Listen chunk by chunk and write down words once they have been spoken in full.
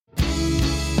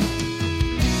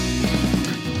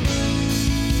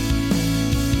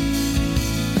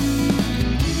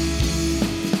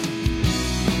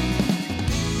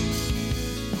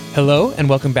Hello, and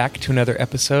welcome back to another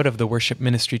episode of the Worship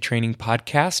Ministry Training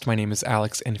Podcast. My name is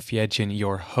Alex Enfiedjian,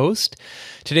 your host.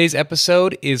 Today's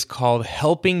episode is called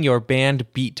Helping Your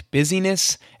Band Beat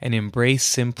Busyness and Embrace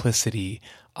Simplicity.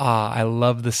 I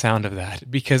love the sound of that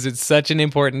because it's such an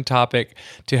important topic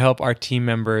to help our team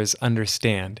members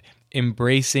understand.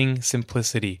 Embracing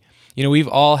simplicity. You know, we've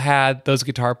all had those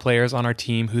guitar players on our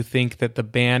team who think that the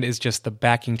band is just the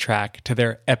backing track to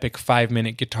their epic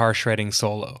 5-minute guitar shredding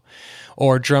solo,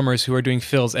 or drummers who are doing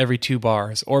fills every 2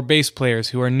 bars, or bass players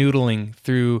who are noodling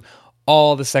through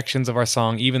all the sections of our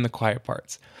song, even the quiet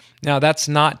parts. Now, that's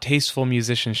not tasteful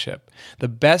musicianship. The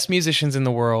best musicians in the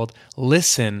world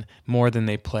listen more than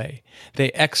they play.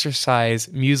 They exercise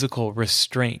musical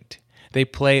restraint. They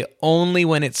play only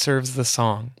when it serves the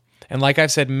song. And like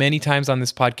I've said many times on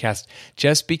this podcast,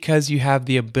 just because you have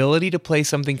the ability to play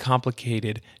something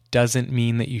complicated doesn't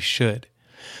mean that you should.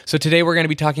 So today we're going to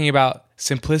be talking about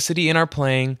simplicity in our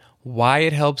playing, why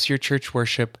it helps your church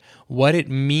worship, what it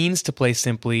means to play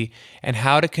simply, and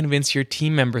how to convince your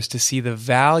team members to see the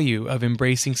value of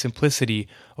embracing simplicity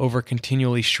over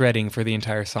continually shredding for the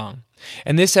entire song.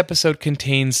 And this episode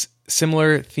contains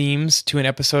similar themes to an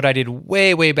episode I did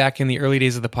way back in the early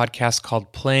days of the podcast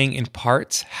called Playing in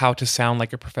Parts, How to Sound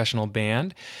Like a Professional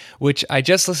Band, which I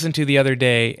just listened to the other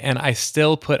day, and I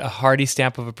still put a hearty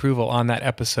stamp of approval on that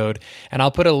episode. And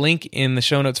I'll put a link in the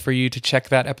show notes for you to check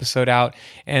that episode out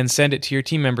and send it to your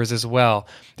team members as well.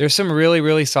 There's some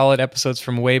really solid episodes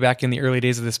from way back in the early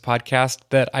days of this podcast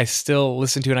that I still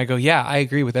listen to, and I go, yeah, I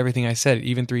agree with everything I said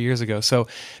even 3 years ago. So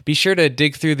be sure to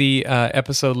dig through the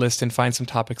episode list and find some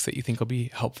topics that you think will be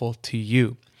helpful to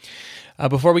you.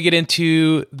 Before we get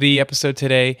into the episode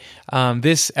today,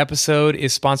 this episode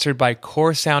is sponsored by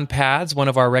Core Sound Pads, one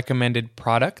of our recommended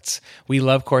products. We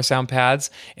love Core Sound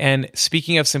Pads. And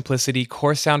speaking of simplicity,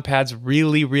 Core Sound Pads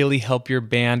really help your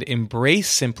band embrace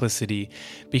simplicity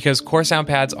because Core Sound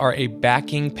Pads are a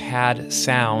backing pad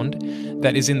sound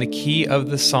that is in the key of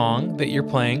the song that you're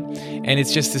playing. And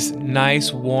it's just this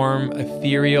nice, warm,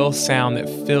 ethereal sound that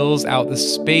fills out the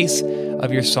space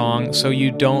of your song so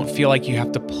you don't feel like you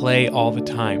have to play all the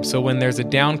time. So when there's a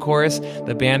down chorus,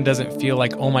 the band doesn't feel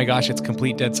like, oh my gosh, it's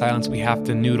complete dead silence, we have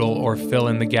to noodle or fill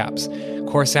in the gaps.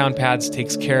 Core Sound Pads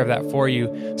takes care of that for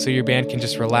you so your band can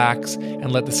just relax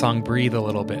and let the song breathe a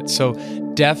little bit. So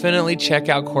definitely check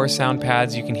out Core Sound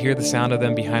Pads. You can hear the sound of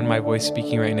them behind my voice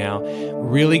speaking right now.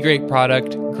 Really great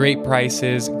product, great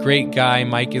prices, great guy.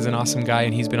 Mike is an awesome guy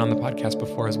and he's been on the podcast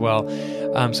before as well.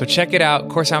 So check it out,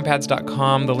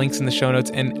 coresoundpads.com. The link's in the show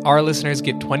notes. And our listeners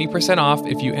get 20% off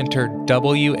if you enter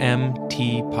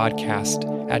WMT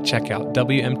Podcast at checkout.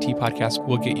 WMT Podcast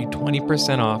will get you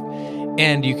 20% off.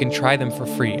 And you can try them for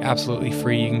free, absolutely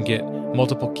free. You can get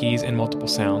multiple keys and multiple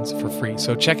sounds for free.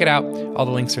 So check it out. All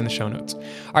the links are in the show notes.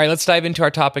 All right, let's dive into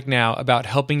our topic now about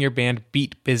helping your band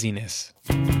beat busyness.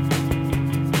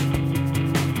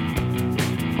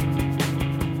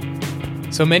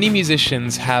 So many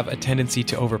musicians have a tendency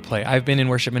to overplay. I've been in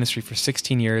worship ministry for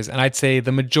 16 years, and I'd say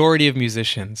the majority of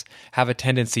musicians have a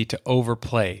tendency to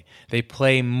overplay. They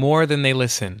play more than they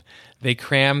listen. They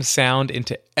cram sound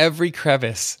into every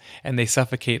crevice, and they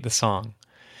suffocate the song.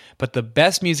 But the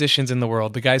best musicians in the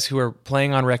world, the guys who are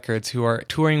playing on records, who are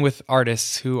touring with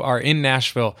artists, who are in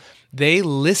Nashville, they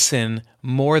listen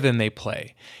more than they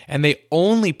play. And they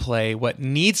only play what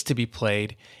needs to be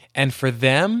played. And for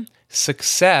them,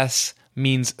 success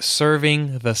means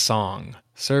serving the song.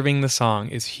 Serving the song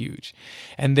is huge.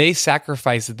 And they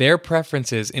sacrifice their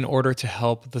preferences in order to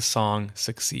help the song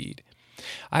succeed.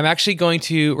 I'm actually going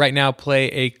to right now play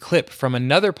a clip from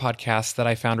another podcast that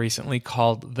I found recently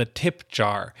called The Tip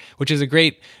Jar, which is a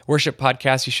great worship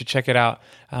podcast. You should check it out.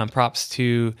 Props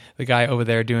to the guy over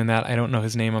there doing that. I don't know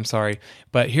his name, I'm sorry.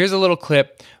 But here's a little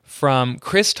clip from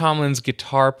Chris Tomlin's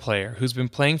guitar player, who's been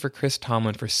playing for Chris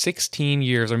Tomlin for 16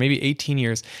 years or maybe 18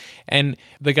 years. And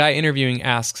the guy interviewing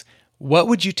asks, what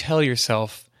would you tell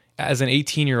yourself as an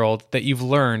 18-year-old that you've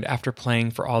learned after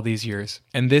playing for all these years?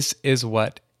 And this is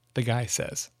what the guy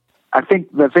says. I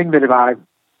think the thing that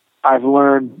I've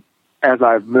learned as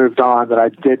I've moved on that I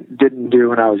didn't do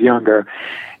when I was younger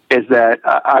is that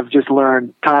I've just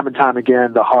learned time and time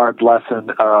again the hard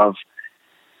lesson of,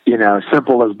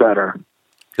 simple is better.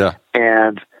 Yeah.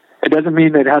 And it doesn't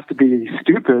mean that it has to be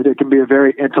stupid. It can be a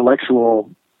very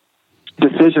intellectual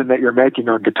decision that you're making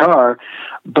on guitar.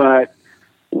 But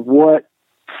what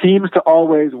seems to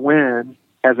always win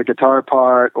as a guitar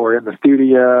part or in the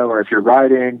studio or if you're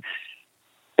writing,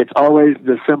 it's always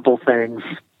the simple things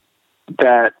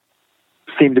that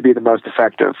seem to be the most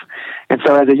effective. And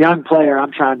so as a young player,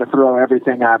 I'm trying to throw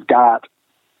everything I've got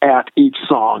at each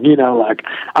song, like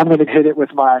I'm going to hit it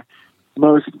with my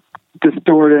most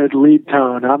distorted lead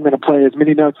tone, and I'm going to play as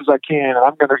many notes as I can, and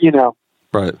I'm going to,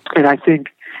 Right. And I think,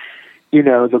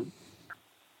 the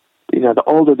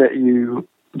older that you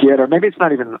get, or maybe it's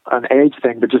not even an age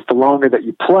thing, but just the longer that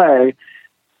you play,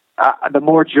 the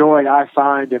more joy I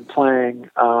find in playing,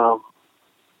 the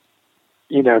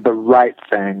right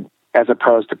thing as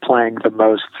opposed to playing the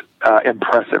most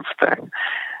impressive thing.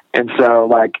 And so,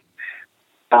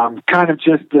 kind of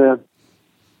just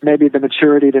maybe the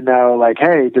maturity to know,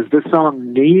 hey, does this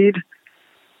song need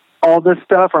all this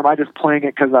stuff, or am I just playing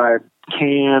it because I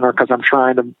can, or because I'm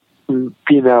trying to,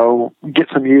 get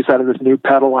some use out of this new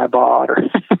pedal I bought? Or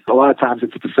a lot of times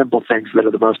it's the simple things that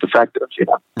are the most effective,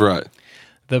 Right.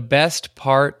 The best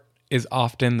part is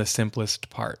often the simplest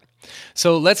part.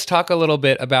 So let's talk a little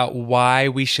bit about why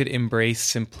we should embrace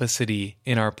simplicity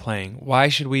in our playing. Why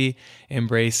should we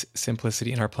embrace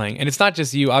simplicity in our playing? And it's not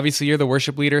just you. Obviously, you're the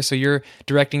worship leader, so you're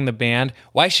directing the band.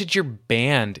 Why should your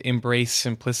band embrace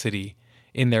simplicity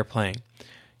in their playing?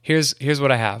 Here's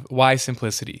what I have. Why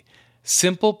simplicity?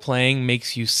 Simple playing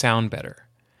makes you sound better.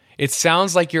 It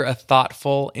sounds like you're a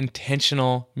thoughtful,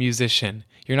 intentional musician.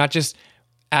 You're not just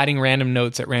adding random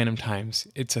notes at random times.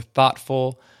 It's a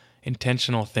thoughtful,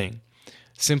 intentional thing.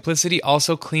 Simplicity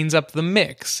also cleans up the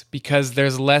mix because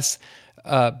there's less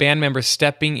band members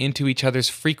stepping into each other's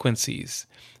frequencies.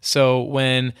 So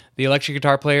when the electric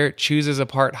guitar player chooses a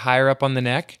part higher up on the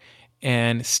neck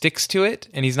and sticks to it,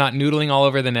 and he's not noodling all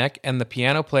over the neck, and the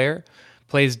piano player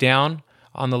plays down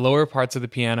on the lower parts of the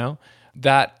piano,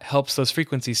 that helps those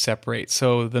frequencies separate,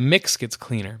 so the mix gets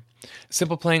cleaner.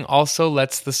 Simple playing also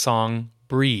lets the song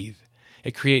breathe.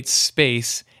 It creates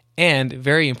space, and,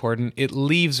 very important, it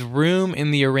leaves room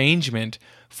in the arrangement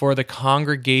for the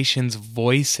congregation's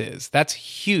voices. That's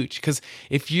huge, because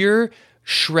if you're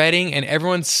shredding and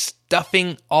everyone's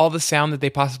stuffing all the sound that they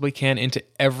possibly can into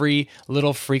every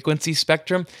little frequency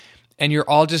spectrum, and you're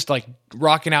all just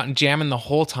rocking out and jamming the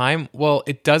whole time, well,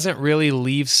 it doesn't really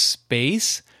leave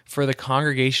space for the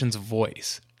congregation's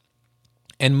voice.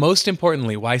 And most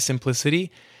importantly, why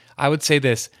simplicity? I would say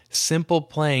this: simple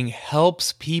playing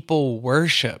helps people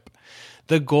worship.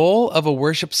 The goal of a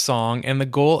worship song and the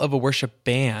goal of a worship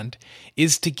band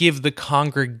is to give the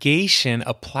congregation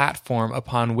a platform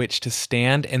upon which to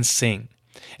stand and sing.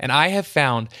 And I have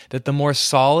found that the more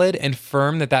solid and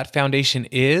firm that foundation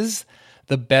is,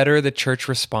 the better the church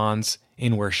responds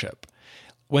in worship.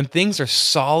 When things are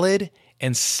solid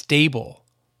and stable,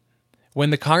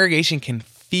 when the congregation can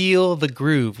feel the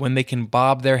groove, when they can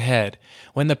bob their head,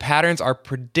 when the patterns are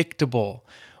predictable,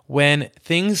 when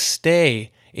things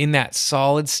stay in that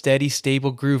solid, steady,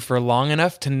 stable groove for long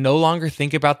enough to no longer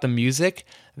think about the music,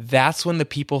 that's when the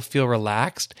people feel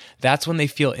relaxed, that's when they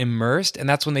feel immersed, and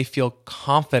that's when they feel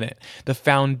confident. The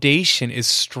foundation is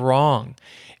strong.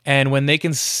 And when they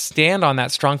can stand on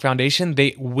that strong foundation,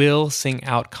 they will sing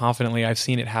out confidently. I've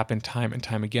seen it happen time and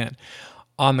time again.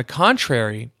 On the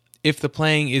contrary, if the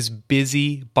playing is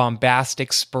busy,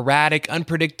 bombastic, sporadic,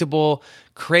 unpredictable,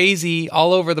 crazy,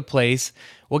 all over the place,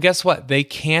 well, guess what? They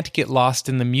can't get lost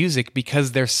in the music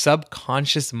because their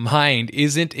subconscious mind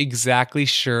isn't exactly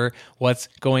sure what's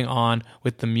going on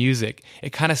with the music.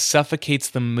 It kind of suffocates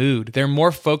the mood. They're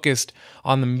more focused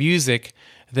on the music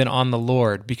than on the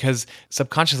Lord because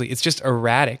subconsciously it's just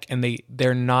erratic and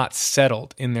they're not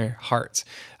settled in their hearts.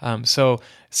 So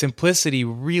simplicity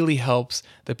really helps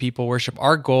the people worship.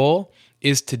 Our goal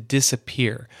is to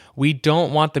disappear. We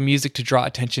don't want the music to draw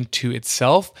attention to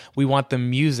itself. We want the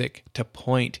music to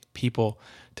point people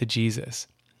to Jesus.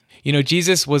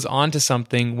 Jesus was onto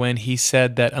something when he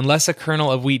said that unless a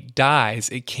kernel of wheat dies,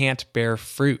 it can't bear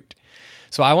fruit.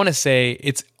 So I want to say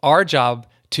it's our job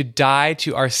to die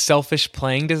to our selfish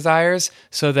playing desires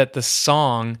so that the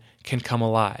song can come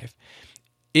alive.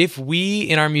 If we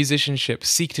in our musicianship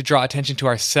seek to draw attention to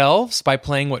ourselves by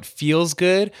playing what feels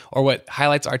good or what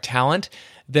highlights our talent,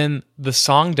 then the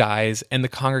song dies and the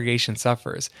congregation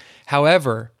suffers.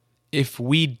 However, if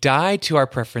we die to our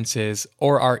preferences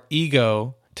or our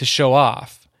ego to show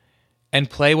off and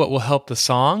play what will help the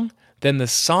song, then the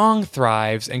song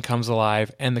thrives and comes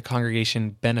alive and the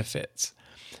congregation benefits.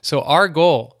 So our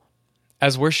goal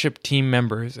as worship team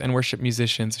members and worship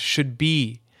musicians should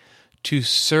be to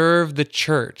serve the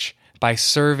church by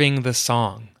serving the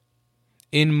song.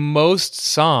 In most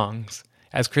songs,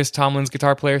 as Chris Tomlin's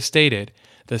guitar player stated,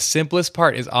 the simplest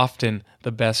part is often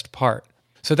the best part.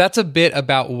 So that's a bit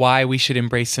about why we should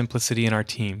embrace simplicity in our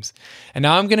teams. And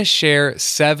now I'm going to share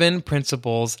 7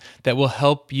 principles that will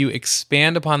help you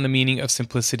expand upon the meaning of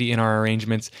simplicity in our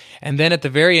arrangements. And then at the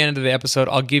very end of the episode,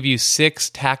 I'll give you 6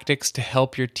 tactics to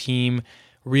help your team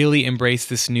really embrace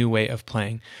this new way of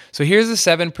playing. So here's the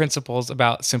 7 principles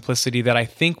about simplicity that I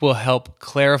think will help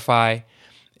clarify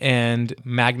and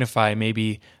magnify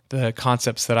maybe the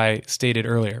concepts that I stated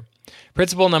earlier.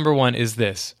 Principle number 1 is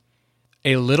this: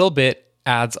 a little bit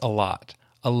adds a lot.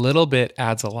 A little bit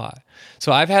adds a lot.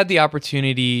 So I've had the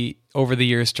opportunity over the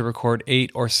years to record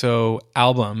 8 or so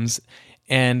albums,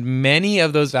 and many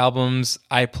of those albums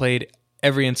I played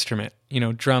every instrument,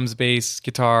 drums, bass,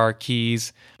 guitar,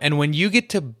 keys. And when you get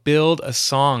to build a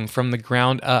song from the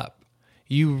ground up,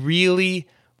 you really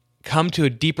come to a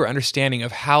deeper understanding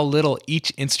of how little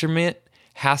each instrument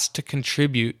has to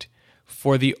contribute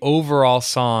for the overall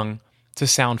song to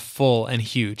sound full and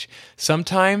huge.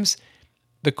 Sometimes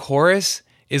the chorus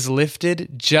is lifted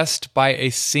just by a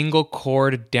single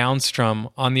chord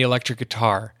downstrum on the electric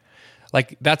guitar.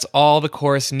 Like, that's all the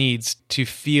chorus needs to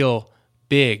feel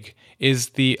big,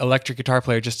 is the electric guitar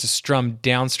player just to strum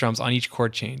downstrums on each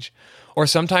chord change. Or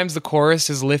sometimes the chorus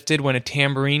is lifted when a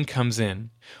tambourine comes in,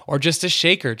 or just a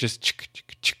shaker, just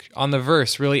on the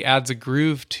verse, really adds a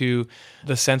groove to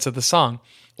the sense of the song.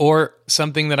 Or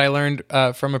something that I learned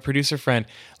from a producer friend,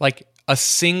 like a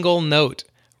single note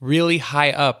really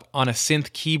high up on a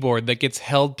synth keyboard that gets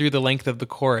held through the length of the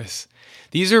chorus.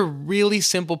 These are really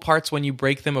simple parts when you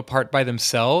break them apart by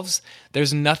themselves.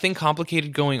 There's nothing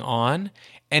complicated going on,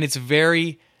 and it's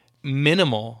very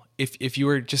minimal if you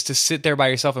were just to sit there by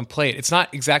yourself and play it. It's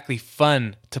not exactly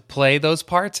fun to play those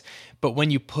parts, but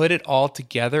when you put it all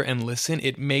together and listen,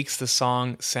 it makes the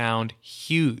song sound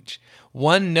huge.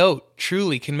 One note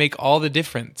truly can make all the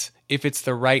difference if it's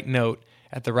the right note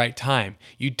at the right time.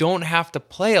 You don't have to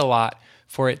play a lot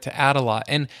for it to add a lot.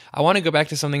 And I want to go back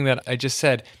to something that I just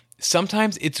said.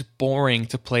 Sometimes it's boring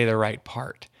to play the right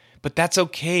part, but that's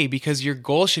okay because your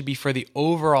goal should be for the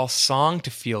overall song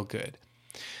to feel good.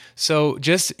 So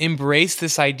just embrace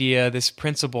this idea, this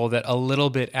principle that a little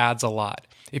bit adds a lot.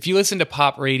 If you listen to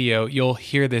pop radio, you'll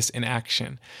hear this in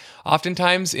action.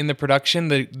 Oftentimes in the production,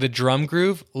 the drum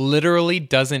groove literally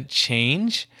doesn't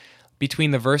change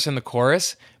between the verse and the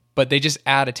chorus, but they just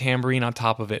add a tambourine on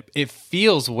top of it. It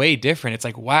feels way different. It's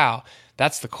like, wow,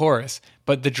 that's the chorus.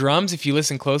 But the drums, if you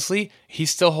listen closely, he's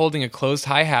still holding a closed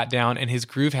hi-hat down and his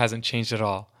groove hasn't changed at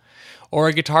all. Or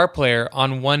a guitar player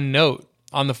on one note,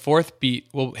 on the 4th beat,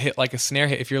 will hit like a snare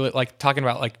hit. If you're like talking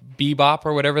about like bebop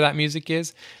or whatever that music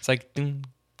is, it's like ding,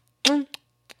 ding,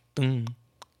 ding,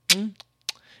 ding.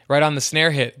 Right on the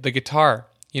snare hit, the guitar,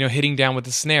 hitting down with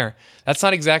the snare. That's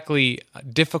not exactly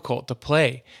difficult to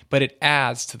play, but it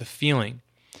adds to the feeling.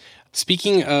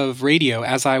 Speaking of radio,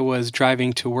 as I was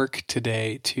driving to work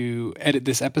today to edit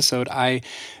this episode, I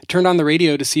turned on the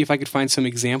radio to see if I could find some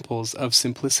examples of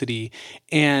simplicity.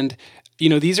 And,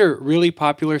 these are really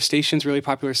popular stations, really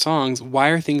popular songs. Why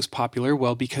are things popular?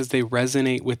 Well, because they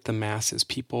resonate with the masses.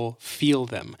 People feel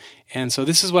them. And so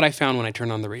this is what I found when I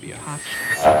turned on the radio.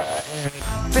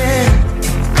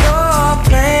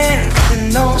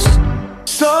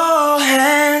 Slow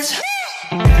hands,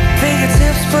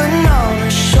 fingertips putting on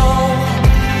a show.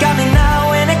 Got me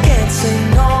now and I can't say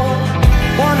no.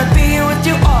 Wanna be with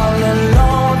you all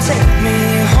alone. Take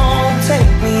me home.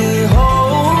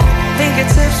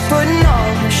 Fingertips putting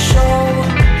on a show.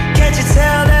 Can't you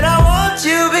tell that I want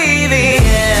you, baby?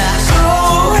 Yeah.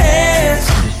 Slow hands,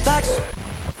 like.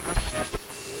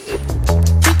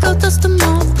 Pick up, dust them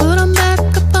off, put them back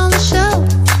up on the shelf.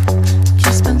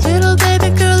 Kiss my little baby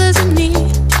girl isn't me.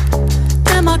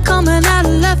 Am I coming out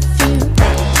of left field?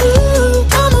 Ooh,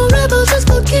 I'm a rebel just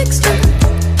for kickstart.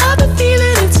 I've been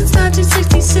feeling it since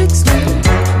 1966 now.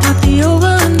 Might be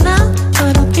over now,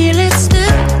 but I feel it still.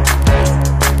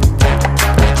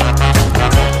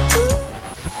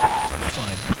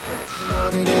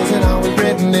 What it is and are we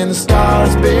written in the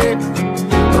stars, babe?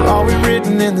 Or are we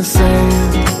written in the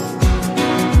sand?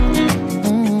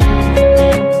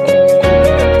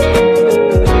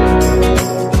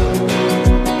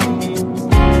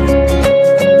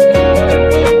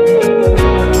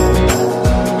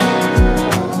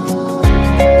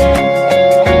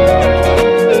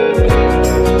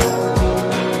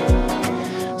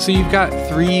 So you've got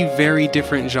 3 very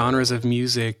different genres of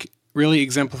music really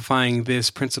exemplifying this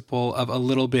principle of a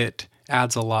little bit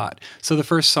adds a lot. So the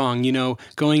first song,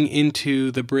 going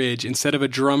into the bridge, instead of a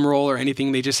drum roll or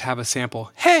anything, they just have a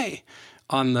sample. Hey!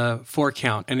 on the 4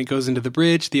 count, and it goes into the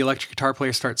bridge. The electric guitar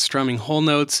player starts strumming whole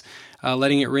notes,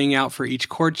 letting it ring out for each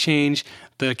chord change.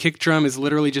 The kick drum is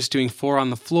literally just doing 4 on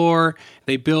the floor.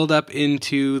 They build up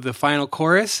into the final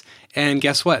chorus, and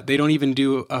guess what? They don't even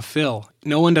do a fill.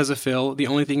 No one does a fill. The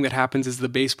only thing that happens is the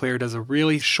bass player does a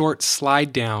really short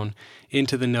slide down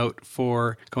into the note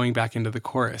for going back into the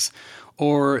chorus.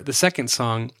 Or the second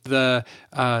song, the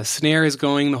snare is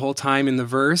going the whole time in the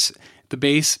verse. The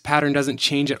bass pattern doesn't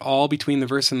change at all between the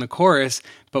verse and the chorus,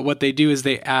 but what they do is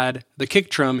they add the kick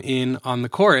drum in on the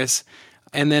chorus,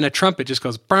 and then a trumpet just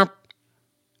goes bump,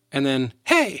 and then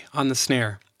hey on the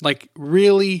snare. Like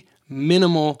really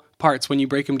minimal parts when you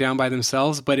break them down by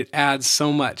themselves, but it adds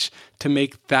so much to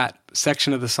make that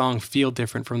section of the song feel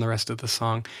different from the rest of the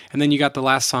song. And then you got the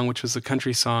last song, which was the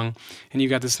country song, and you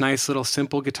got this nice little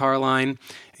simple guitar line,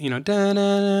 da na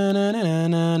na na na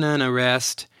na na na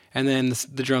rest. And then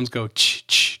the drums go ch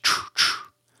ch tru tru.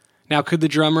 Now, could the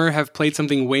drummer have played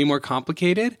something way more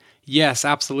complicated? Yes,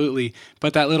 absolutely.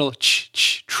 But that little ch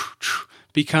ch tru tru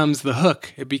becomes the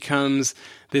hook. It becomes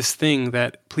this thing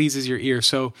that pleases your ear.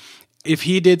 So if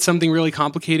he did something really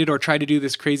complicated or tried to do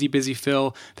this crazy busy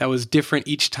fill that was different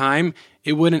each time,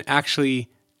 it wouldn't actually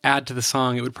add to the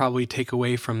song. It would probably take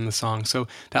away from the song. So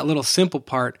that little simple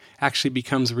part actually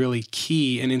becomes really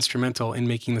key and instrumental in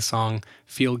making the song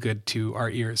feel good to our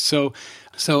ears. So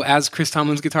as Chris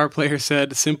Tomlin's guitar player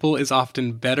said, simple is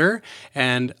often better,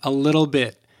 and a little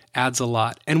bit adds a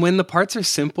lot. And when the parts are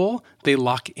simple, they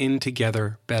lock in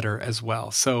together better as well.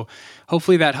 So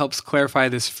hopefully that helps clarify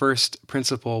this first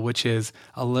principle, which is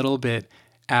a little bit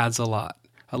adds a lot.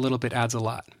 A little bit adds a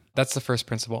lot. That's the first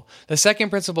principle. The second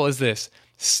principle is this: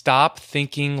 stop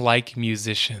thinking like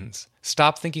musicians.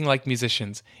 Stop thinking like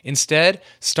musicians. Instead,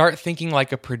 start thinking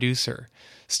like a producer.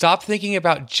 Stop thinking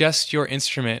about just your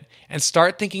instrument and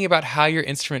start thinking about how your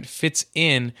instrument fits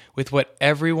in with what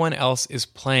everyone else is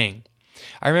playing.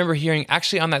 I remember hearing,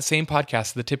 actually on that same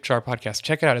podcast, the Tip Jar podcast,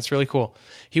 check it out, it's really cool.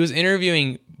 He was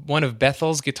interviewing one of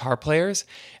Bethel's guitar players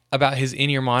about his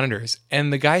in-ear monitors.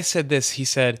 And the guy said this, he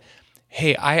said,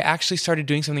 hey, I actually started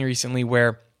doing something recently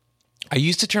where I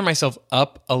used to turn myself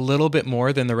up a little bit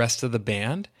more than the rest of the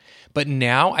band, but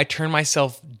now I turn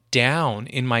myself down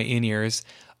in my in-ears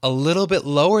a little bit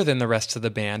lower than the rest of the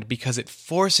band because it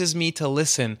forces me to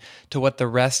listen to what the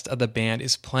rest of the band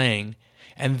is playing.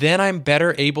 And then I'm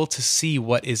better able to see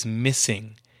what is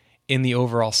missing in the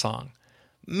overall song.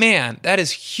 Man, that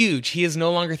is huge. He is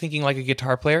no longer thinking like a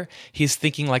guitar player. He is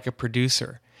thinking like a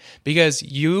producer. Because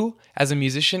you, as a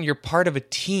musician, you're part of a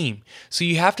team. So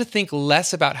you have to think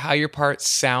less about how your part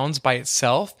sounds by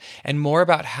itself and more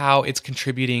about how it's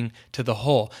contributing to the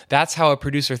whole. That's how a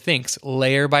producer thinks,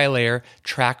 layer by layer,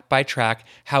 track by track,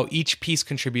 how each piece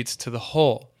contributes to the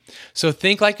whole. So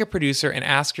think like a producer and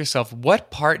ask yourself, what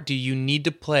part do you need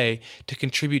to play to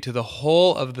contribute to the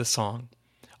whole of the song?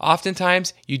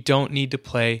 Oftentimes, you don't need to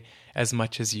play as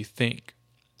much as you think.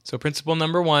 So principle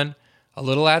number 1, a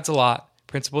little adds a lot.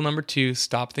 Principle number 2,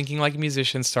 stop thinking like a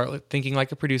musician, start thinking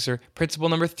like a producer. Principle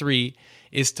number 3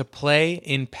 is to play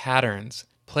in patterns.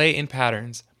 Play in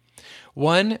patterns.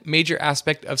 One major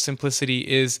aspect of simplicity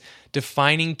is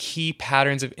defining key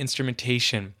patterns of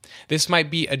instrumentation. This might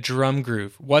be a drum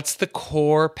groove. What's the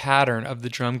core pattern of the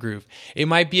drum groove? It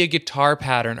might be a guitar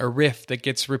pattern, a riff that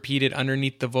gets repeated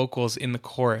underneath the vocals in the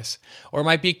chorus. Or it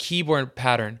might be a keyboard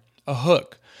pattern, a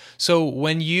hook. So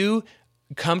when you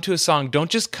come to a song, don't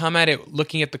just come at it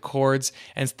looking at the chords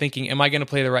and thinking, am I going to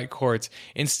play the right chords?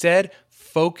 Instead,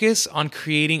 focus on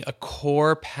creating a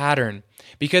core pattern,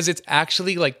 because it's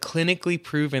actually like clinically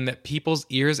proven that people's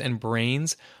ears and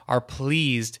brains are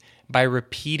pleased by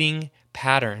repeating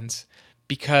patterns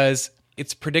because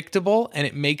it's predictable and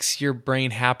it makes your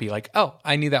brain happy. Like, oh,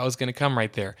 I knew that was going to come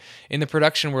right there. In the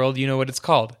production world, you know what it's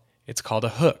called? It's called a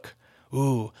hook.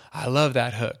 Ooh, I love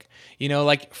that hook. You know,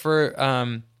 like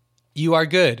for You Are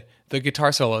Good, the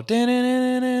guitar solo.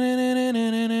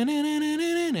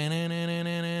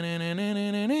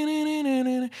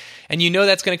 And you know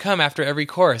that's going to come after every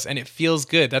chorus, and it feels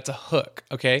good. That's a hook,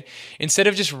 okay? Instead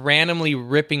of just randomly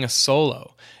ripping a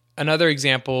solo. Another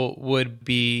example would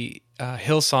be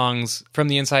Hillsong's From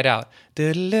the Inside Out.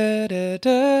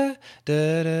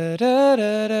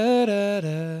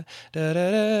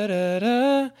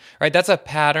 Right, that's a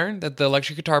pattern that the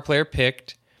electric guitar player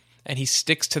picked, and he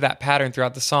sticks to that pattern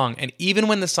throughout the song. And even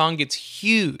when the song gets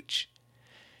huge,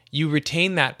 you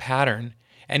retain that pattern,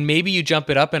 and maybe you jump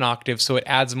it up an octave so it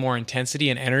adds more intensity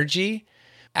and energy.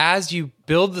 As you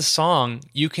build the song,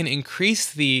 you can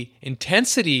increase the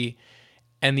intensity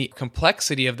and the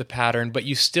complexity of the pattern, but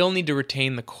you still need to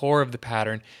retain the core of the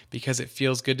pattern because it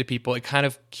feels good to people. It kind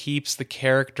of keeps the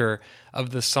character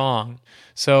of the song.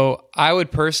 So I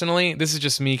would personally, this is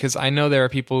just me because I know there are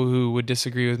people who would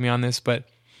disagree with me on this, but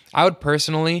I would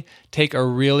personally take a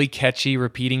really catchy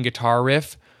repeating guitar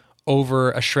riff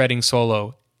over a shredding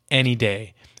solo any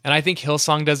day. And I think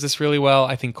Hillsong does this really well.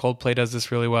 I think Coldplay does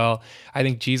this really well. I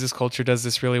think Jesus Culture does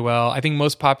this really well. I think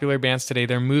most popular bands today,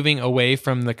 they're moving away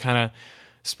from the kind of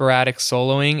sporadic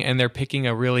soloing, and they're picking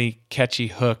a really catchy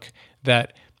hook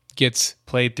that gets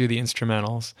played through the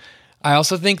instrumentals. I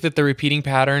also think that the repeating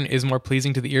pattern is more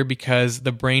pleasing to the ear because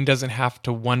the brain doesn't have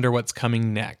to wonder what's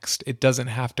coming next. It doesn't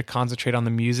have to concentrate on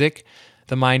the music.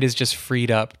 The mind is just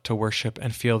freed up to worship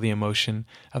and feel the emotion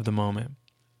of the moment.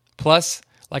 Plus,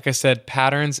 like I said,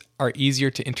 patterns are easier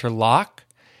to interlock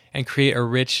and create a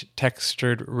rich,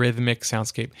 textured, rhythmic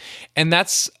soundscape. And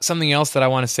that's something else that I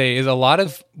want to say is a lot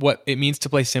of what it means to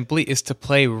play simply is to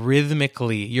play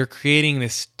rhythmically. You're creating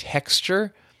this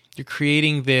texture. You're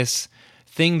creating this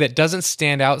thing that doesn't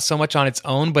stand out so much on its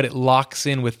own, but it locks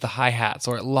in with the hi-hats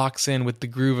or it locks in with the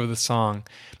groove of the song.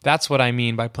 That's what I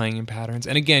mean by playing in patterns.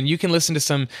 And again, you can listen to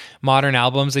some modern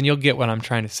albums and you'll get what I'm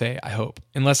trying to say, I hope.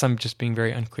 Unless I'm just being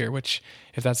very unclear, which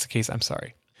if that's the case, I'm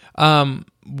sorry.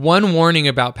 One warning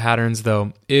about patterns,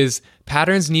 though, is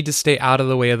patterns need to stay out of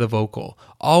the way of the vocal.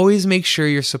 Always make sure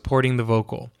you're supporting the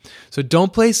vocal. So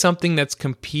don't play something that's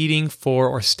competing for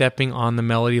or stepping on the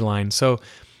melody line. So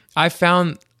I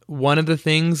found one of the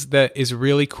things that is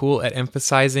really cool at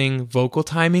emphasizing vocal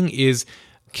timing is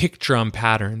kick drum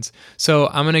patterns. So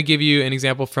I'm going to give you an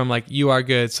example from like You Are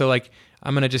Good. So like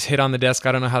I'm going to just hit on the desk.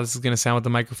 I don't know how this is going to sound with the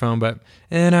microphone, but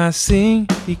and I sing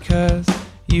because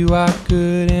you are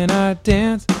good, and I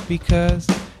dance because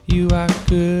you are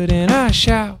good, and I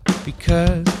shout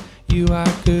because you are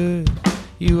good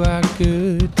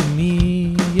to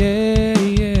me, yeah,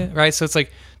 yeah. Right? So it's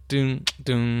like, doom,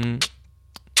 doom,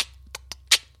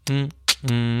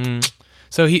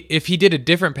 So if he did a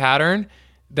different pattern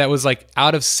that was like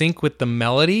out of sync with the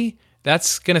melody,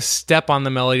 that's going to step on the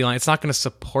melody line. It's not going to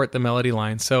support the melody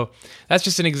line. So that's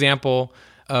just an example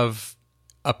of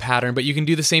a pattern, but you can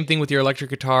do the same thing with your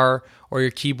electric guitar or your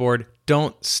keyboard.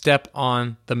 Don't step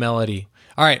on the melody.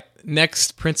 All right,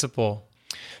 next principle.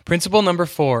 Principle number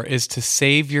 4 is to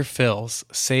save your fills.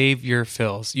 Save your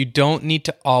fills. You don't need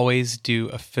to always do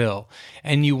a fill,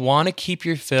 and you want to keep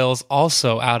your fills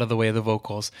also out of the way of the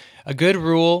vocals. A good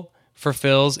rule for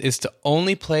fills is to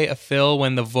only play a fill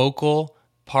when the vocal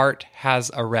part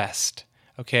has a rest,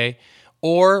 okay?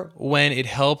 Or when it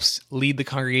helps lead the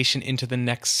congregation into the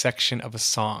next section of a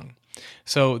song.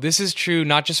 So this is true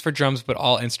not just for drums, but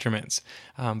all instruments.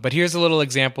 But here's a little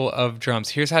example of drums.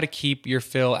 Here's how to keep your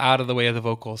fill out of the way of the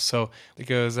vocals. So it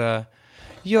goes,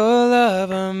 your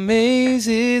love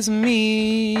amazes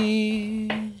me,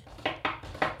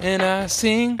 and I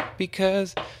sing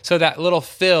because... So that little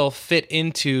fill fit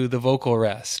into the vocal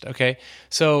rest, okay?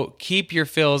 So keep your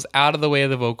fills out of the way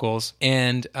of the vocals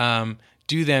and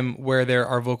do them where there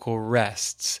are vocal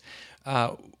rests.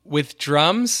 With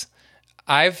drums,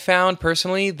 I've found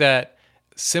personally that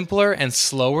simpler and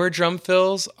slower drum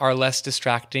fills are less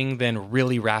distracting than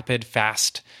really rapid,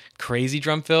 fast, crazy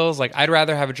drum fills. Like I'd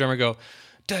rather have a drummer go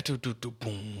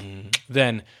da-do-do-do-boom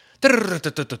than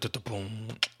da-do-do-do-do-boom.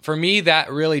 For me,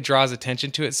 that really draws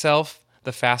attention to itself,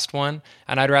 the fast one,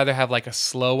 and I'd rather have like a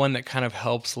slow one that kind of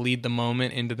helps lead the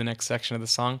moment into the next section of the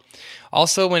song.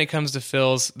 Also, when it comes to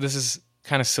fills, this is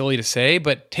kind of silly to say,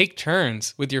 but take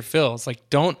turns with your fills. Like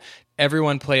don't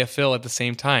everyone play a fill at the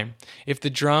same time. If the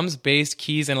drums, bass,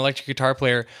 keys, and electric guitar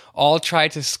player all try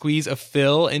to squeeze a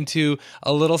fill into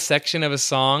a little section of a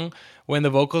song when the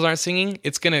vocals aren't singing,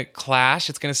 it's going to clash.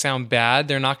 It's going to sound bad.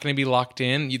 They're not going to be locked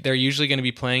in. They're usually going to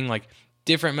be playing like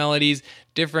different melodies,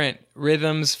 different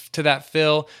rhythms to that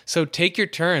fill. So take your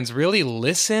turns. Really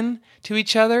listen to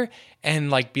each other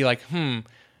and like be like,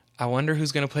 I wonder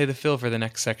who's going to play the fill for the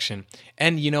next section.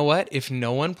 And you know what? If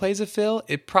no one plays a fill,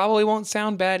 it probably won't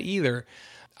sound bad either.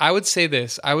 I would say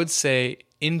this. I would say,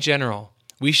 in general,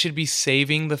 we should be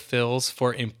saving the fills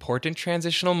for important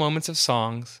transitional moments of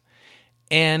songs,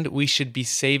 and we should be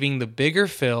saving the bigger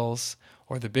fills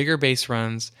or the bigger bass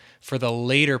runs for the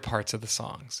later parts of the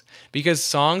songs. Because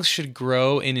songs should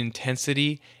grow in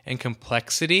intensity and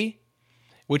complexity,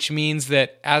 which means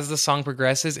that as the song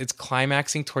progresses, it's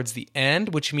climaxing towards the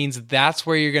end, which means that's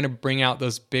where you're going to bring out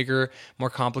those bigger, more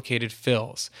complicated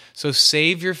fills. So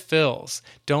save your fills.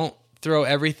 Don't throw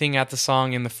everything at the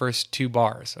song in the first 2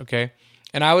 bars, okay?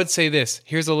 And I would say this.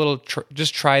 Here's a little,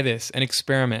 just try this and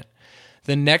experiment.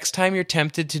 The next time you're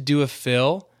tempted to do a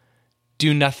fill,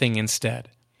 do nothing instead.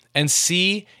 and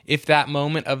see if that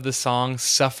moment of the song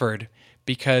suffered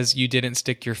because you didn't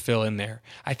stick your fill in there.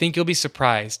 I think you'll be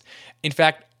surprised. In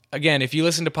fact, again, if you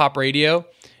listen to pop radio,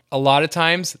 a lot of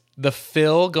times the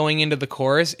fill going into the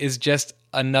chorus is just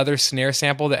another snare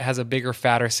sample that has a bigger,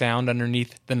 fatter sound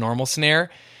underneath the normal snare,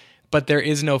 but there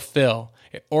is no fill.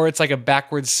 Or it's like a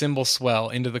backwards cymbal swell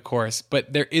into the chorus,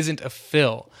 but there isn't a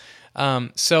fill.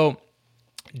 So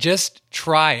just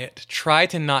try it. Try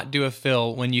to not do a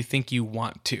fill when you think you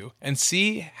want to and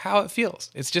see how it feels.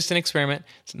 It's just an experiment.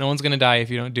 No one's going to die if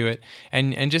you don't do it.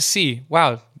 And just see,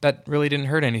 wow, that really didn't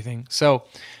hurt anything. So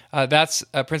that's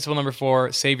principle number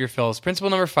 4, save your fills. Principle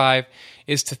number 5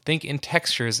 is to think in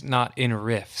textures, not in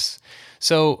riffs.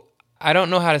 So I don't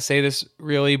know how to say this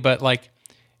really, but like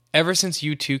ever since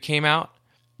U2 came out,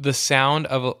 the sound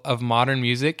of modern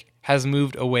music has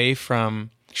moved away from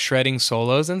shredding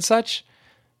solos and such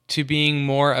to being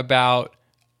more about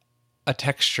a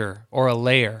texture or a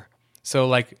layer. So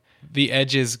like the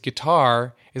Edge's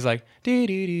guitar is like, and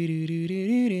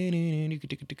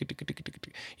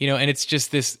it's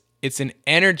just this, it's an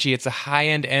energy, it's a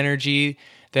high-end energy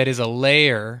that is a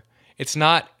layer. It's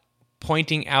not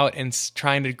pointing out and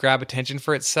trying to grab attention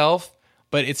for itself,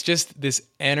 but it's just this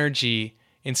energy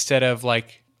instead of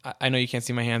like, I know you can't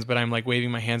see my hands, but I'm like waving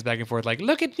my hands back and forth like,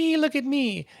 look at me, look at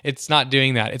me. It's not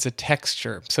doing that. It's a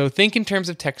texture. So think in terms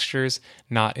of textures,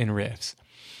 not in riffs.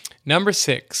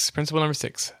 Principle number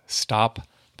 6, stop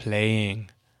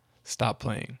playing. Stop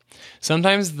playing.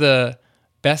 Sometimes the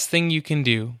best thing you can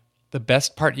do, the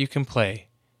best part you can play,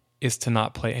 is to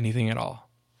not play anything at all.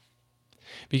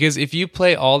 Because if you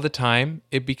play all the time,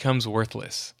 it becomes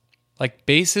worthless. Like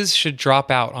basses should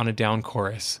drop out on a down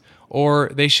chorus,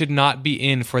 or they should not be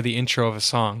in for the intro of a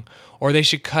song, or they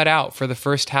should cut out for the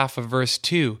first half of verse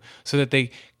 2 so that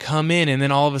they come in and then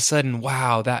all of a sudden,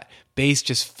 wow, that bass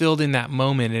just filled in that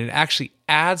moment, and it actually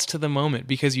adds to the moment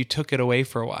because you took it away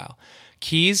for a while.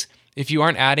 Keys, if you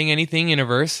aren't adding anything in a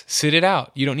verse, sit it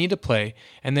out. You don't need to play.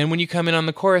 And then when you come in on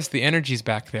the chorus, the energy's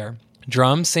back there.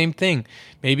 Drums, same thing.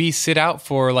 Maybe sit out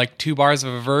for like 2 bars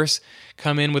of a verse,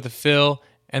 come in with a fill,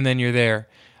 and then you're there.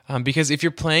 Because if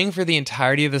you're playing for the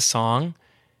entirety of the song,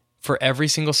 for every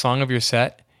single song of your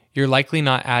set, you're likely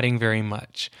not adding very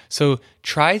much. So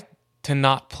try to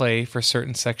not play for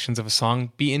certain sections of a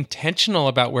song. Be intentional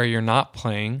about where you're not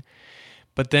playing,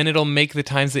 but then it'll make the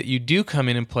times that you do come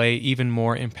in and play even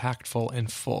more impactful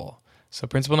and full. So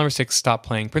principle number 6, stop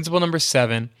playing. Principle number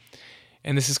 7,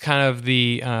 and this is kind of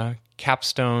the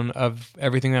capstone of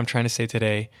everything that I'm trying to say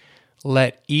today,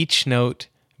 let each note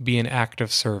be an act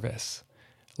of service.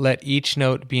 Let each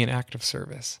note be an act of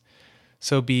service.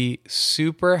 So be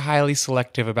super highly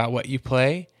selective about what you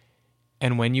play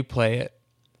and when you play it.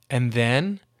 And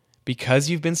then, because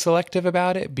you've been selective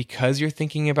about it, because you're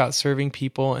thinking about serving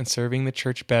people and serving the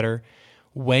church better,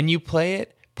 when you play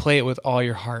it with all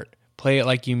your heart. Play it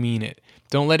like you mean it.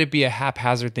 Don't let it be a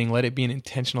haphazard thing. Let it be an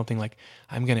intentional thing like,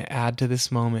 I'm going to add to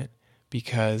this moment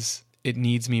because it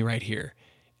needs me right here.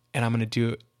 And I'm going to do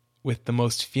it with the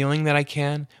most feeling that I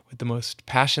can, with the most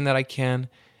passion that I can,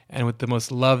 and with the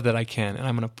most love that I can. And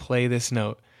I'm going to play this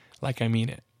note like I mean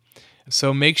it.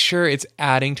 So make sure it's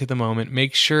adding to the moment.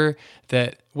 Make sure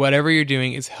that whatever you're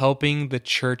doing is helping the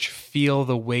church feel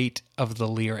the weight of the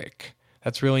lyric.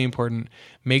 That's really important.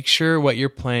 Make sure what you're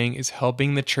playing is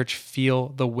helping the church feel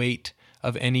the weight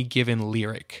of any given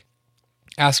lyric.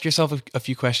 Ask yourself a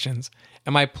few questions.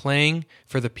 Am I playing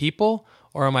for the people,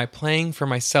 or am I playing for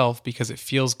myself because it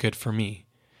feels good for me?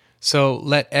 So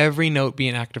let every note be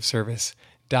an act of service.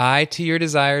 Die to your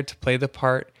desire to play the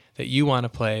part that you want to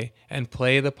play and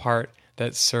play the part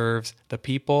that serves the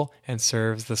people and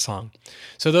serves the song.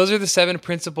 So those are the 7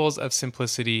 principles of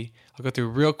simplicity. I'll go through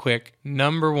real quick.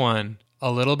 Number 1,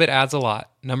 a little bit adds a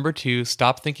lot. Number 2,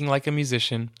 stop thinking like a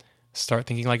musician. Start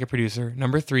thinking like a producer.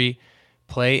 Number 3,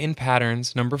 play in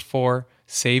patterns. Number 4,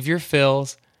 save your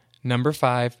fills. Number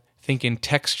 5, think in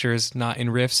textures, not in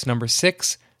riffs. Number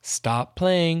 6, stop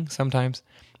playing sometimes.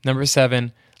 Number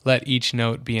 7, let each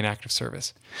note be an act of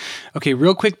service. Okay,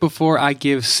 real quick before I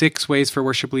give 6 ways for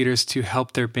worship leaders to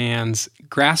help their bands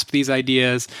grasp these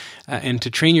ideas and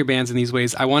to train your bands in these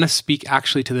ways, I want to speak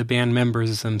actually to the band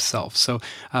members themselves. So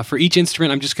for each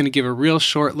instrument, I'm just going to give a real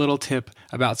short little tip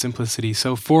about simplicity.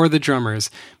 So for the drummers,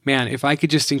 man, if I could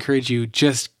just encourage you,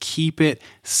 just keep it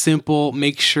simple.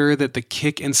 Make sure that the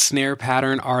kick and snare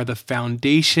pattern are the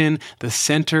foundation, the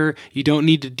center. You don't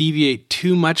need to deviate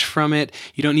too much from it.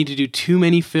 You don't need to do too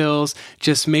many fills.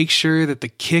 Just make sure that the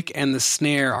kick and the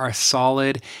snare are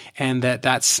solid and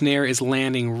that snare is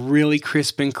landing really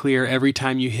crisp and clear every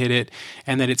time you hit it,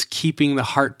 and that it's keeping the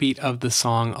heartbeat of the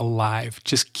song alive.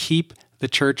 Just keep the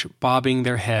church bobbing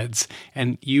their heads,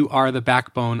 and you are the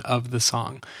backbone of the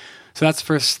song. So that's the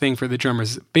first thing for the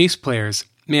drummers. Bass players.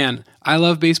 Man, I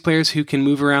love bass players who can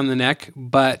move around the neck,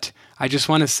 but I just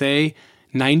want to say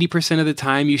 90% of the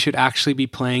time you should actually be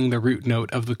playing the root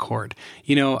note of the chord.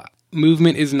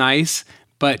 Movement is nice,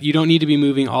 but you don't need to be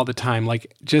moving all the time.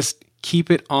 Like, just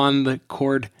keep it on the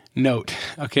chord note,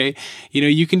 okay?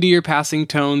 You can do your passing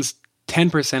tones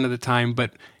 10% of the time,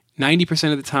 but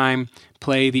 90% of the time,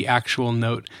 play the actual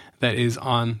note that is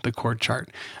on the chord chart,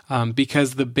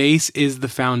 because the bass is the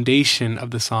foundation of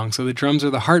the song. So the drums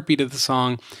are the heartbeat of the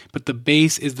song, but the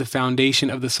bass is the foundation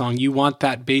of the song. You want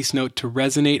that bass note to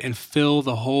resonate and fill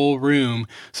the whole room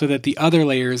so that the other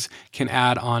layers can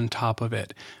add on top of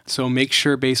it. So make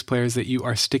sure, bass players, that you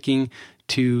are sticking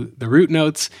to the root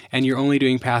notes and you're only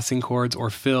doing passing chords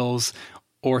or fills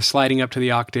or sliding up to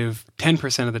the octave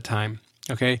 10% of the time.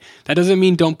 Okay, that doesn't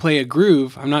mean don't play a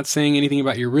groove. I'm not saying anything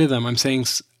about your rhythm. I'm saying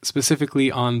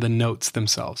specifically on the notes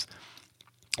themselves.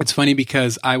 It's funny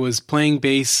because I was playing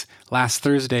bass last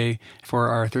Thursday for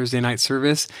our Thursday night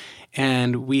service,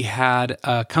 and we had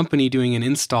a company doing an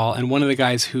install, and one of the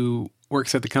guys who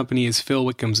works at the company is Phil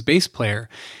Wickham's bass player.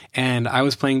 And I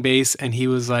was playing bass, and he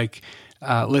was like,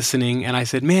 listening, and I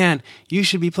said, "Man, you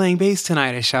should be playing bass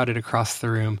tonight," I shouted across the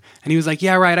room. And he was like,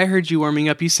 "Yeah, right, I heard you warming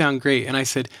up, you sound great." And I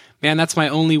said, "Man, that's my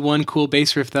only one cool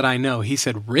bass riff that I know." He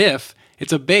said, "Riff?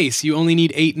 It's a bass, you only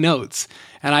need 8 notes."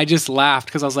 And I just laughed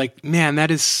because I was like, man,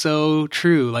 that is so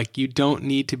true. Like, you don't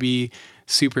need to be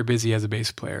super busy as a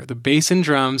bass player. The bass and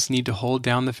drums need to hold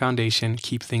down the foundation,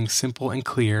 keep things simple and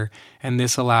clear, and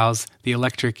this allows the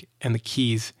electric and the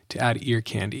keys to add ear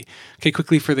candy. Okay,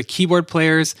 quickly for the keyboard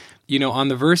players, on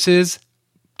the verses,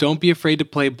 don't be afraid to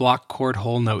play block chord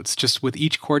whole notes. Just with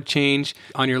each chord change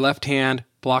on your left hand,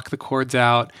 block the chords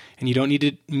out, and you don't need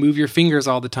to move your fingers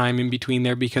all the time in between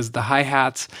there because the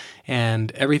hi-hats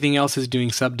and everything else is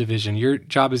doing subdivision. Your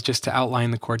job is just to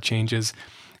outline the chord changes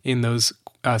in those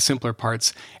simpler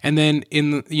parts. And then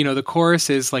in the chorus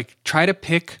is like, try to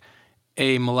pick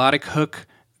a melodic hook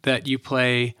that you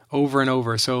play over and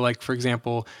over. So like, for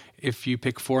example, if you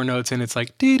pick 4 notes and it's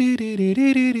like, and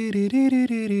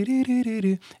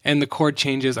the chord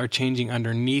changes are changing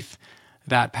underneath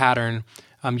that pattern,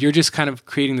 you're just kind of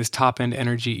creating this top-end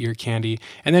energy ear candy.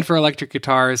 And then for electric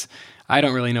guitars, I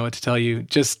don't really know what to tell you.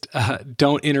 Just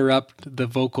don't interrupt the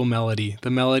vocal melody. The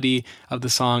melody of the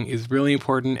song is really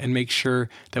important, and make sure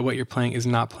that what you're playing is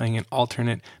not playing an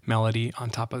alternate melody on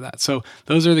top of that. So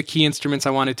those are the key instruments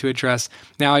I wanted to address.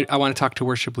 Now I want to talk to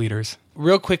worship leaders.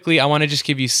 Real quickly, I want to just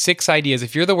give you 6 ideas.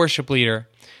 If you're the worship leader,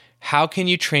 how can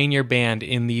you train your band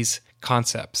in these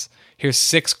concepts? Here's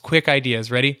 6 quick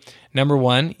ideas. Ready? Number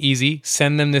 1, easy,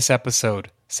 send them this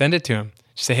episode. Send it to them.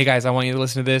 Just say, "Hey guys, I want you to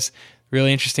listen to this.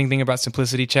 Really interesting thing about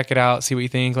simplicity. Check it out. See what you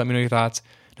think. Let me know your thoughts."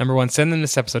 Number 1, send them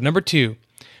this episode. Number 2,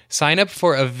 sign up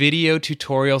for a video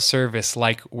tutorial service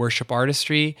like Worship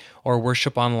Artistry or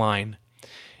Worship Online.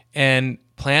 And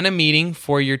plan a meeting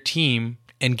for your team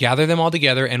and gather them all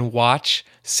together and watch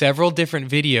several different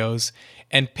videos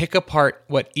and pick apart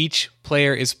what each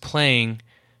player is playing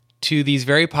to these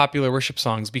very popular worship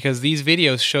songs, because these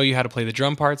videos show you how to play the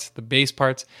drum parts, the bass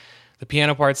parts, the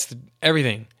piano parts,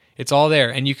 everything. It's all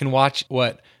there, and you can watch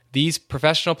what these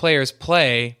professional players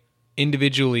play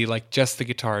individually, like just the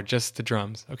guitar, just the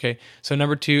drums, okay? So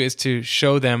number 2 is to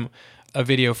show them a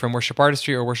video from Worship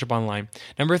Artistry or Worship Online.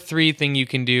 Number 3 thing you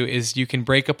can do is you can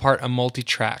break apart a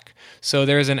multi-track. So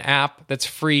there's an app that's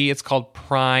free. It's called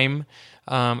Prime.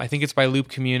 I think it's by Loop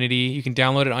Community. You can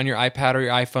download it on your iPad or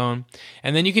your iPhone.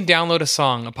 And then you can download a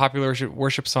song, a popular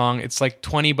worship song. It's like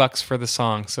 $20 for the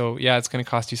song. So yeah, it's going to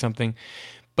cost you something.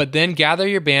 But then gather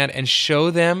your band and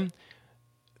show them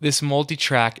this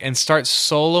multi-track and start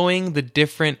soloing the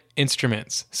different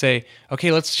instruments. Say,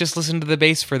 okay, let's just listen to the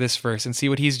bass for this verse and see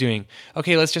what he's doing.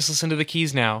 Okay, let's just listen to the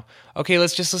keys now. Okay,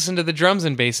 let's just listen to the drums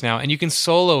and bass now. And you can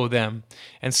solo them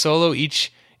and solo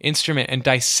each instrument and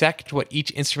dissect what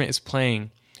each instrument is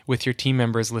playing with your team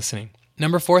members listening.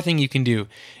 Number 4 thing you can do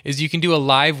is you can do a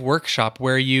live workshop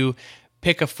where you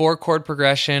pick a 4-chord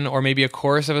progression or maybe a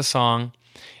chorus of a song,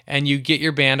 and you get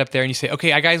your band up there and you say,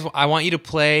 "Okay, guys, I want you to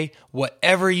play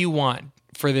whatever you want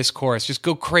for this chorus. Just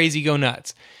go crazy, go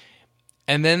nuts."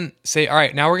 And then say, "All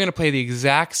right, now we're going to play the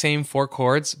exact same 4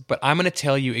 chords, but I'm going to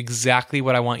tell you exactly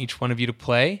what I want each one of you to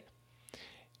play.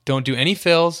 Don't do any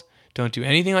fills. Don't do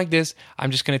anything like this.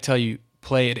 I'm just going to tell you,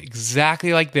 play it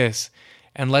exactly like this."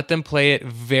 And let them play it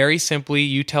very simply.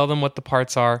 You tell them what the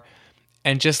parts are,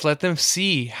 and just let them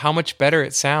see how much better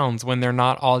it sounds when they're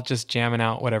not all just jamming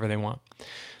out whatever they want.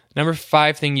 Number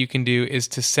 5 thing you can do is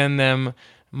to send them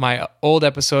my old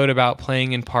episode about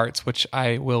playing in parts, which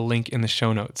I will link in the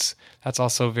show notes. That's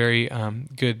also a very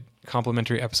good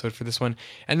complimentary episode for this one.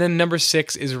 And then number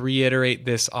 6 is reiterate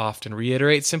this often.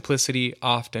 Reiterate simplicity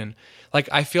often. Like,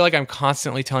 I feel like I'm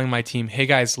constantly telling my team, hey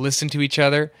guys, listen to each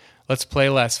other. Let's play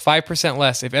less. 5%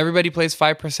 less. If everybody plays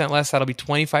 5% less, that'll be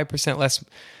 25% less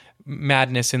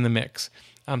madness in the mix.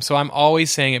 So I'm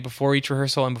always saying it before each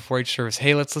rehearsal and before each service.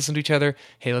 Hey, let's listen to each other.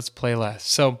 Hey, let's play less.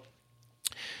 So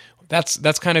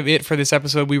that's kind of it for this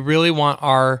episode. We really want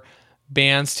our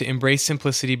bands to embrace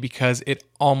simplicity because it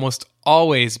almost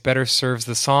always better serves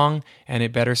the song and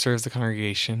it better serves the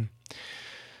congregation.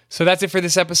 So that's it for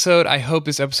this episode. I hope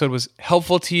this episode was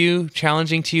helpful to you,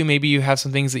 challenging to you. Maybe you have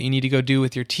some things that you need to go do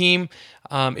with your team.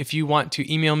 If you want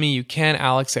to email me, you can,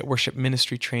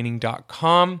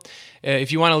 alex@worshipministrytraining.com.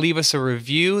 If you want to leave us a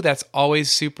review, that's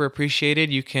always super appreciated.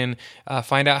 You can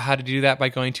find out how to do that by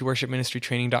going to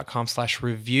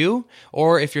worshipministrytraining.com/review.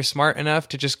 Or if you're smart enough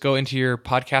to just go into your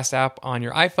podcast app on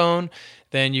your iPhone,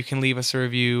 then you can leave us a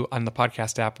review on the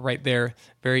podcast app right there.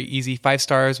 Very easy, 5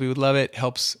 stars. We would love it.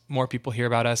 Helps more people hear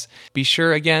about us. Be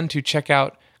sure, again, to check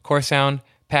out Core Sound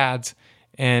Pads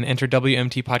and enter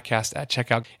WMT Podcast at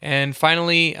checkout. And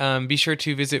finally, be sure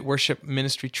to visit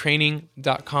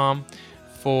worshipministrytraining.com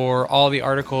for all the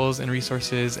articles and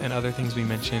resources and other things we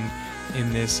mentioned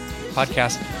in this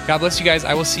podcast. God bless you guys.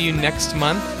 I will see you next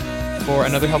month for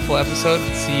another helpful episode.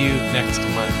 See you next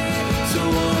month.